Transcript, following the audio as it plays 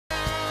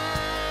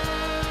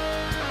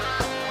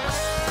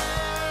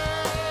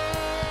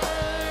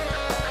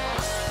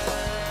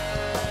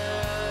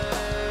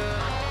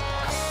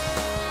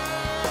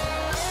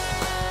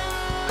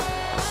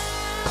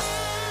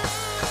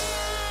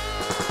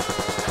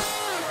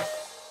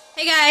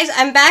Hey guys,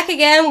 I'm back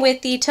again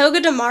with the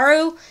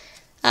Togedemaru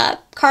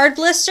card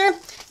blister.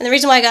 And the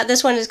reason why I got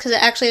this one is because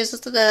it actually is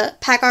the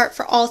pack art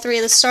for all three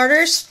of the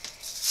starters.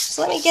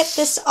 So let me get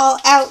this all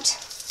out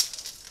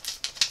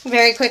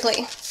very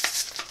quickly.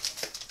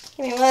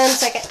 Give me 1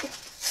 second.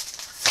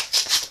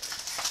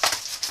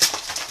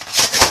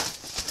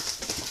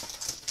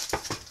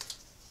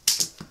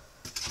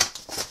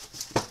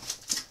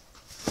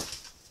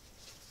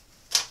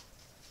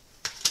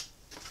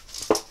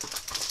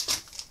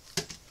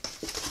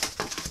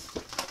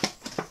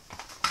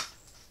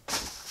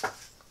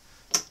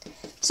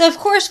 So of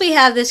course we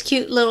have this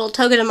cute little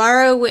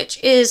Togedemaru,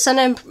 which is Sun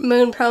and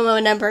Moon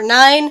promo number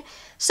 9.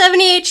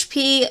 70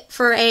 HP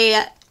for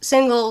a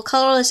single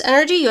colorless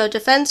energy, you have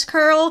defense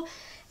curl,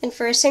 and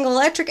for a single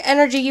electric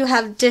energy you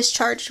have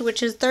discharge,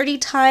 which is 30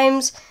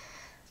 times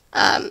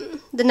the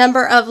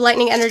number of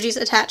lightning energies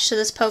attached to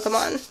this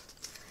Pokemon.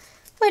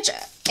 Which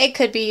it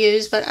could be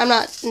used, but I'm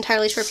not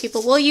entirely sure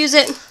people will use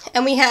it.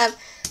 And we have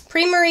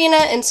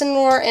Primarina,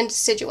 Incineroar, and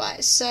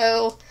Decidueye.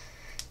 So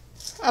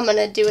I'm going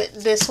to do it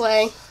this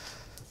way.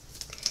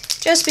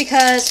 Just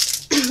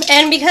because,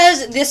 and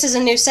because this is a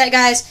new set,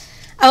 guys,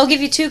 I will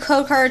give you 2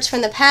 code cards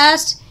from the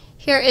past.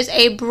 Here is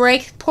a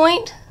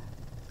Breakpoint.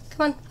 Come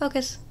on,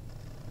 focus.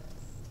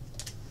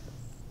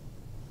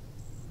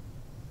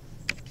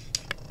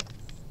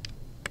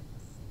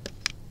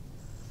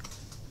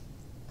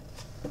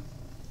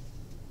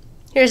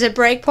 Here's a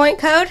Breakpoint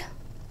code.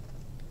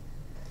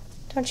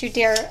 Don't you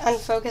dare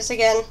unfocus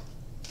again.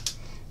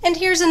 And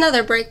here's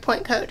another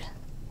Breakpoint code.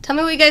 Tell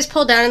me what you guys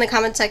pulled down in the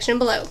comment section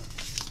below.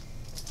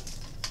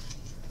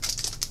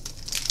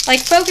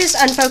 Like, focus,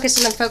 unfocus,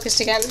 and then focused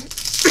again.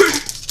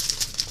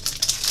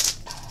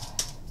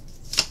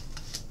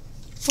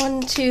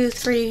 1, 2,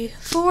 3,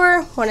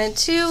 4. 1 and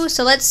 2.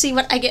 So let's see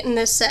what I get in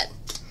this set.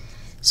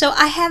 So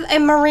I have a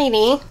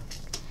Marini,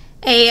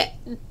 a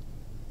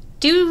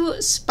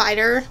Dew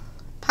Spider,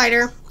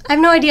 I have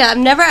no idea. I've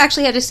never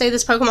actually had to say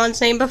this Pokemon's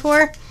name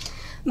before.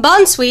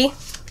 Bonsui,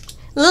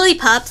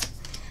 Lillipup,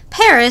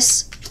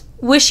 Paris,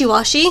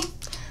 Wishiwashi,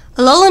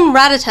 Alolan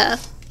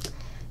Rattata,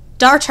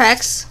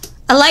 Dartrix,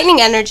 a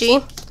Lightning Energy,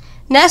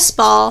 Nest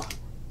Ball,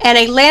 and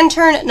a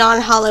Lantern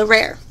non-holo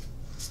rare.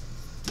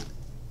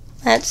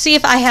 Let's see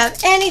if I have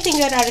anything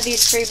good out of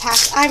these 3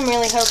 packs. I'm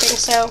really hoping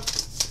so.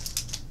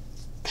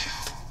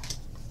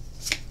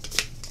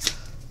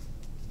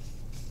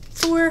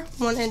 Four,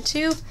 1 and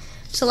 2.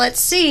 So let's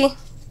see.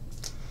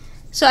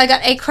 So I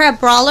got a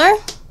Crabrawler,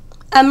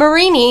 a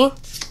Marini,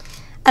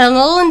 an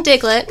Alolan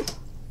Diglett,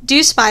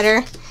 Dew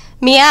Spider,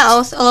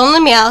 Meowth,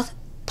 Alolan Meowth,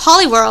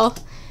 Poliwhirl,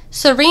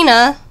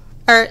 Serena,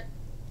 or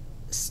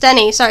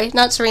Stenny, sorry,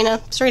 not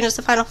Serena. Serena's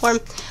the final form.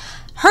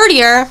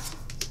 Herdier,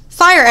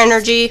 Fire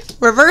Energy,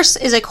 Reverse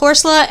is a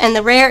Corsola, and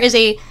the rare is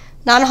a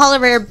non-holo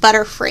rare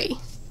Butterfree.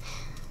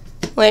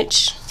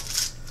 Which,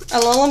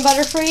 Alolan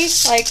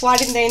Butterfree, like, why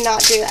didn't they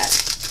not do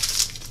that?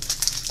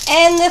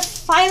 And the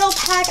final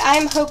pack,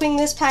 I'm hoping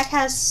this pack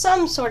has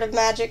some sort of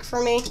magic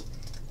for me.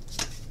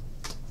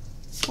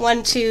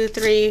 1, 2,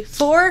 3,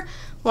 4.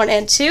 1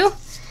 and 2.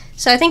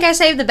 So I think I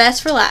saved the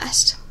best for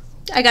last.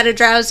 I got a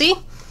Drowsy,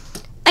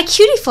 a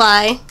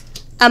Cutiefly,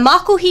 a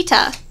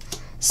Makuhita,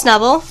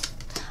 Snubble,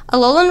 a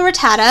Alolan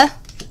Rattata,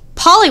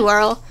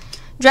 Poliwhirl,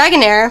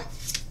 Dragonair,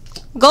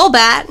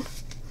 Golbat,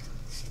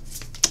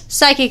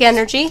 Psychic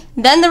Energy,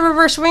 then the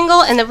Reverse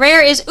Ringle, and the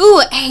rare is,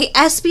 ooh, a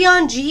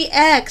Espeon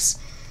GX.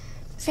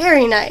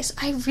 Very nice.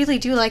 I really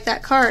do like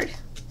that card.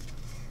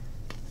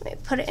 Let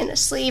me put it in a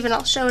sleeve and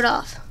I'll show it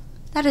off.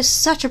 That is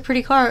such a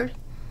pretty card.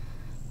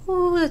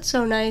 Ooh, that's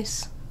so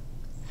nice.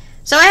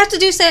 So I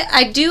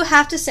do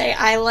have to say,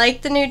 I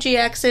like the new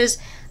GXs.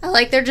 I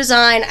like their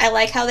design. I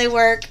like how they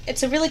work.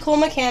 It's a really cool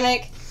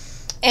mechanic.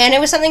 And it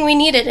was something we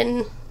needed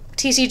in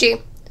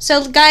TCG.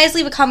 So guys,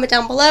 leave a comment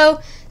down below.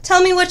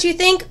 Tell me what you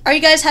think. Are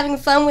you guys having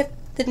fun with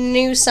the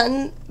new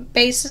Sun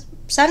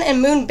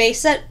and Moon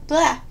base set?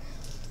 Blah.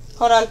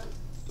 Hold on.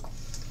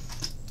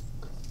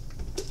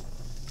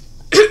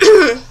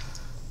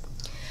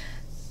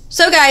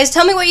 So guys,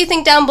 tell me what you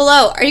think down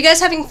below. Are you guys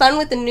having fun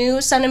with the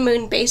new Sun and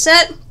Moon base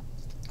set?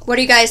 What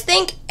do you guys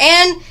think?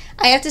 And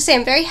I have to say,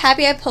 I'm very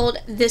happy I pulled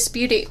this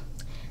beauty.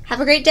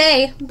 Have a great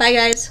day. Bye,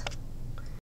 guys.